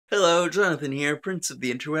Hello, Jonathan here, Prince of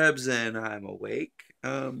the Interwebs, and I'm awake.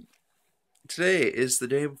 Today is the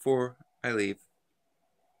day before I leave.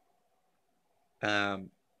 Um,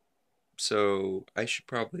 so I should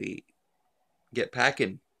probably get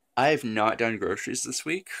packing. I have not done groceries this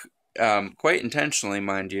week, quite intentionally,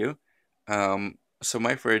 mind you. So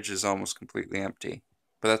my fridge is almost completely empty,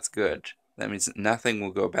 but that's good. That means that nothing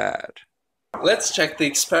will go bad. Let's check the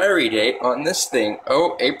expiry date on this thing.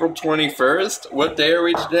 Oh, April 21st? What day are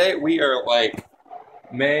we today? We are like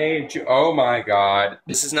oh my god.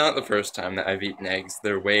 This is not the first time that I've eaten eggs.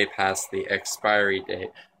 They're way past the expiry date.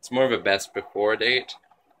 It's more of a best before date.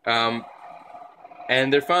 And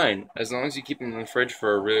they're fine, as long as you keep them in the fridge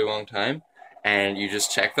for a really long time, and you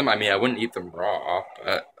just check them. I mean, I wouldn't eat them raw,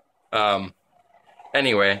 but,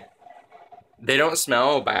 anyway. They don't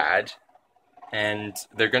smell bad, and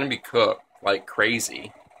they're gonna be cooked like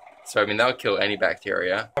crazy. So, I mean, that'll kill any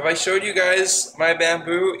bacteria. Have I showed you guys my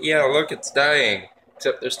bamboo? Yeah, look, it's dying.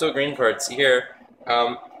 Except there's still green parts here.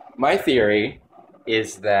 My theory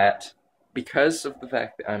is that because of the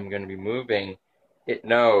fact that I'm going to be moving, it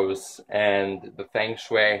knows, and the feng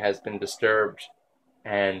shui has been disturbed,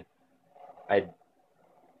 and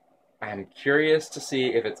I'm curious to see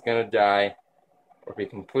if it's going to die or be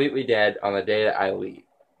completely dead on the day that I leave.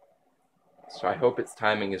 So I hope its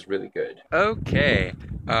timing is really good. Okay,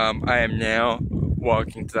 I am now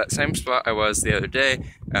walking to that same spot I was the other day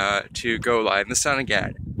to go lie in the sun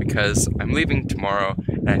again, because I'm leaving tomorrow,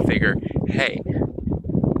 and I figure, hey,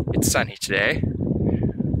 it's sunny today.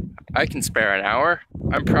 I can spare an hour.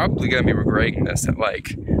 I'm probably going to be regretting this at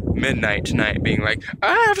like midnight tonight, being like,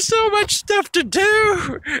 I have so much stuff to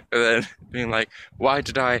do! And then being like, why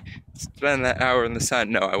did I spend that hour in the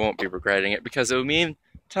sun? No, I won't be regretting it, because it will mean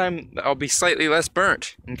time I'll be slightly less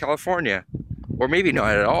burnt in California. Or maybe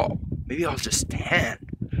not at all. Maybe I'll just tan.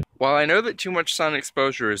 While I know that too much sun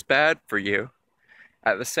exposure is bad for you,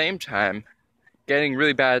 at the same time, getting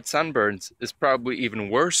really bad sunburns is probably even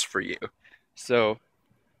worse for you. So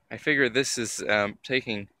I figure this is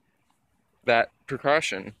taking that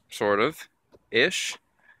precaution, sort of, ish.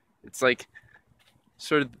 It's like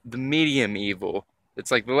sort of the medium evil. It's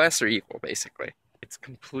like the lesser evil, basically. It's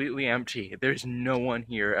completely empty. There's no one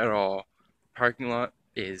here at all. Parking lot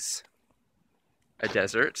is a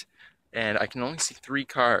desert, and I can only see 3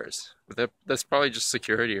 cars. But that's probably just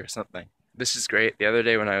security or something. This is great. The other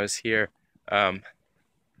day when I was here,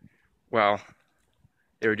 well,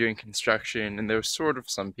 they were doing construction, and there was sort of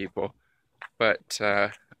some people, but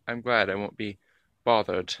I'm glad I won't be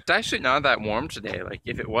bothered. It's actually not that warm today. Like,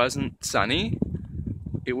 if it wasn't sunny,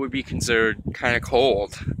 it would be considered kind of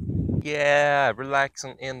cold. Yeah,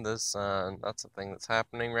 relaxing in the sun. That's the thing that's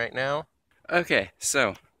happening right now. Okay,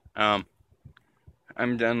 so, I'm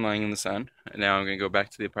done lying in the sun. Now I'm gonna go back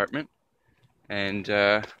to the apartment and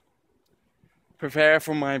prepare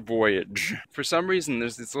for my voyage. For some reason,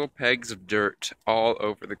 there's these little pegs of dirt all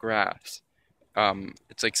over the grass.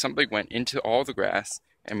 It's like somebody went into all the grass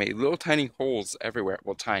and made little tiny holes everywhere.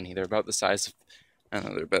 Well, tiny. They're about the size of, I don't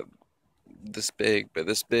know, they're about this big, but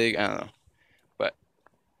this big, I don't know. But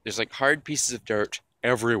there's like hard pieces of dirt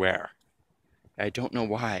everywhere. I don't know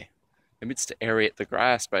why. Maybe it's to aerate the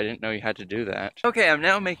grass, but I didn't know you had to do that. Okay, I'm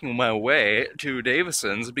now making my way to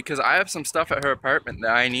Davison's because I have some stuff at her apartment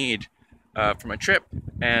that I need for my trip.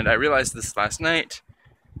 And I realized this last night,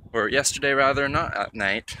 or yesterday rather, not at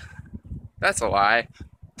night. That's a lie.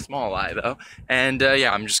 Small lie, though. And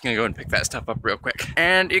yeah, I'm just gonna go and pick that stuff up real quick.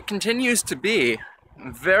 And it continues to be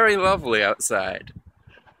very lovely outside.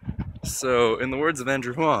 So, in the words of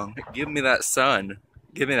Andrew Huang, give me that sun,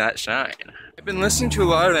 give me that shine. I've been listening to a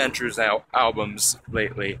lot of Andrew's albums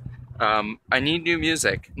lately. I need new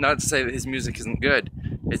music. Not to say that his music isn't good.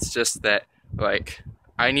 It's just that, like,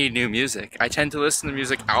 I need new music. I tend to listen to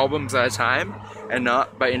music albums at a time and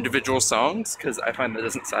not by individual songs because I find that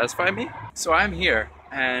doesn't satisfy me. So I'm here,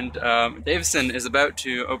 and Davison is about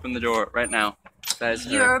to open the door right now. That is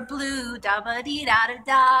her. You're blue, da ba dee da da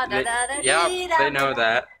da da da da. Yeah, they know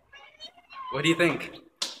that. What do you think?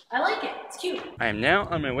 I like it. It's cute. I am now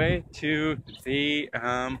on my way to the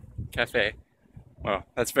cafe. Well,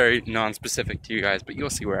 that's very non-specific to you guys, but you'll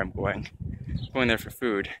see where I'm going. I'm going there for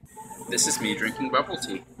food. This is me drinking bubble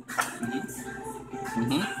tea.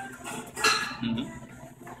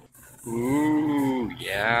 Ooh,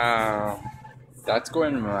 yeah. That's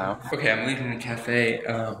going in my mouth. Okay, I'm leaving the cafe.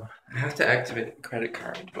 I have to activate the credit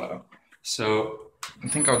card, though. So, I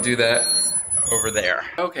think I'll do that over there.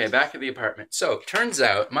 Okay, back at the apartment. So, turns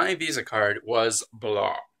out my Visa card was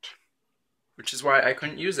blocked, which is why I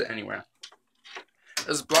couldn't use it anywhere. It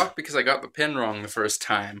was blocked because I got the PIN wrong the first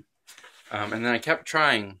time. And then I kept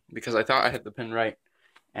trying because I thought I had the PIN right.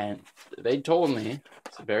 And they told me,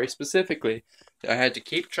 very specifically, that I had to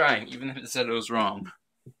keep trying, even if it said it was wrong.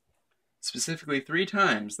 Specifically 3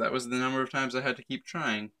 times. That was the number of times I had to keep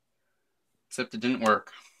trying. Except it didn't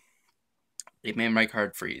work. It made my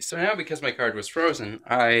card freeze. So now, because my card was frozen,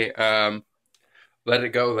 I let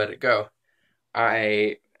it go.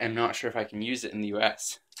 I am not sure if I can use it in the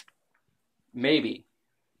US. Maybe.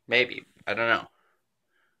 I don't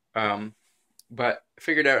know. But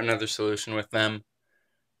figured out another solution with them.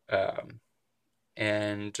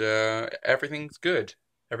 And everything's good.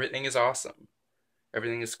 Everything is awesome.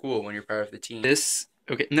 Everything is cool when you're part of the team.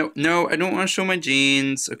 Okay, no, I don't want to show my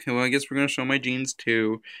jeans. Okay, well, I guess we're going to show my jeans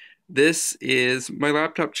too. This is my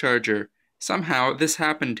laptop charger. Somehow, this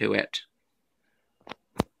happened to it.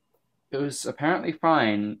 It was apparently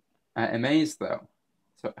fine at Amaze, though.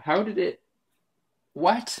 So, how did it...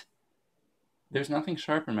 What? There's nothing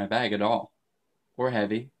sharp in my bag at all. Or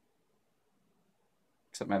heavy.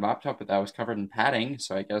 Except my laptop, but that was covered in padding,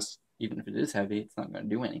 so I guess even if it is heavy, it's not going to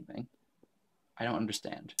do anything. I don't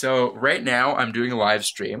understand. So right now I'm doing a live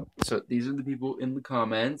stream. So these are the people in the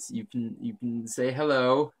comments. You can say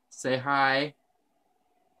hello, say hi,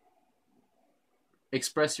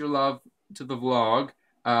 express your love to the vlog.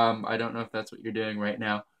 I don't know if that's what you're doing right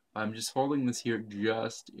now. I'm just holding this here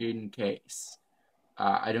just in case.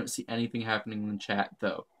 I don't see anything happening in the chat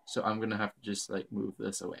though, so I'm gonna have to just like move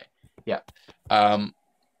this away. Yeah.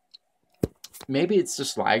 Maybe it's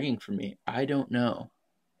just lagging for me. I don't know.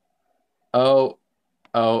 Oh,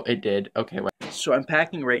 it did. Okay, well. So I'm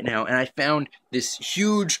packing right now, and I found this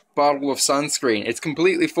huge bottle of sunscreen. It's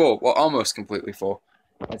completely full. Well, almost completely full.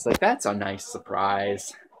 It's like, that's a nice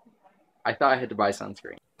surprise. I thought I had to buy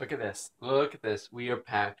sunscreen. Look at this. Look at this. We are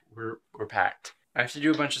packed. We're packed. I have to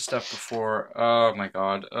do a bunch of stuff before. Oh my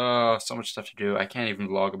god. Oh, so much stuff to do. I can't even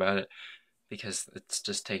vlog about it because it's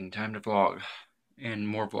just taking time to vlog. And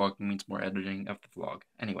more vlogging means more editing of the vlog.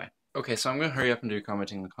 Anyway. Okay, so I'm going to hurry up and do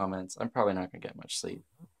commenting in the comments. I'm probably not going to get much sleep,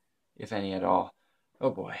 if any at all.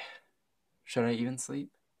 Oh boy. Should I even sleep?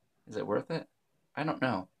 Is it worth it? I don't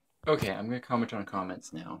know. Okay, I'm going to comment on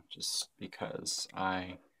comments now, just because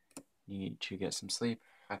I need to get some sleep.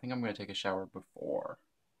 I think I'm going to take a shower before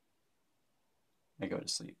I go to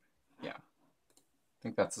sleep. Yeah. I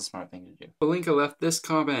think that's the smart thing to do. Belinka left this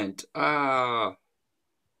comment.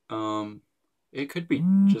 It could be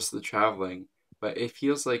just the traveling. But it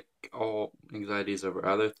feels like all anxiety is over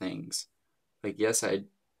other things. Like, yes,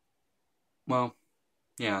 well,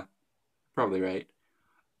 yeah, probably right.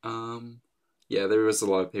 Yeah, there was a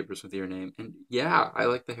lot of papers with your name. And yeah, I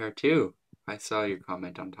like the hair too. I saw your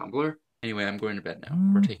comment on Tumblr. Anyway, I'm going to bed now.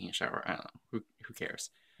 We're taking a shower. I don't know. Who cares?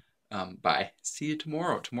 Bye. See you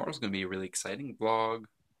tomorrow. Tomorrow's going to be a really exciting vlog.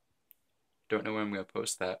 Don't know when I'm going to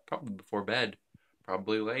post that. Probably before bed.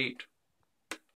 Probably late.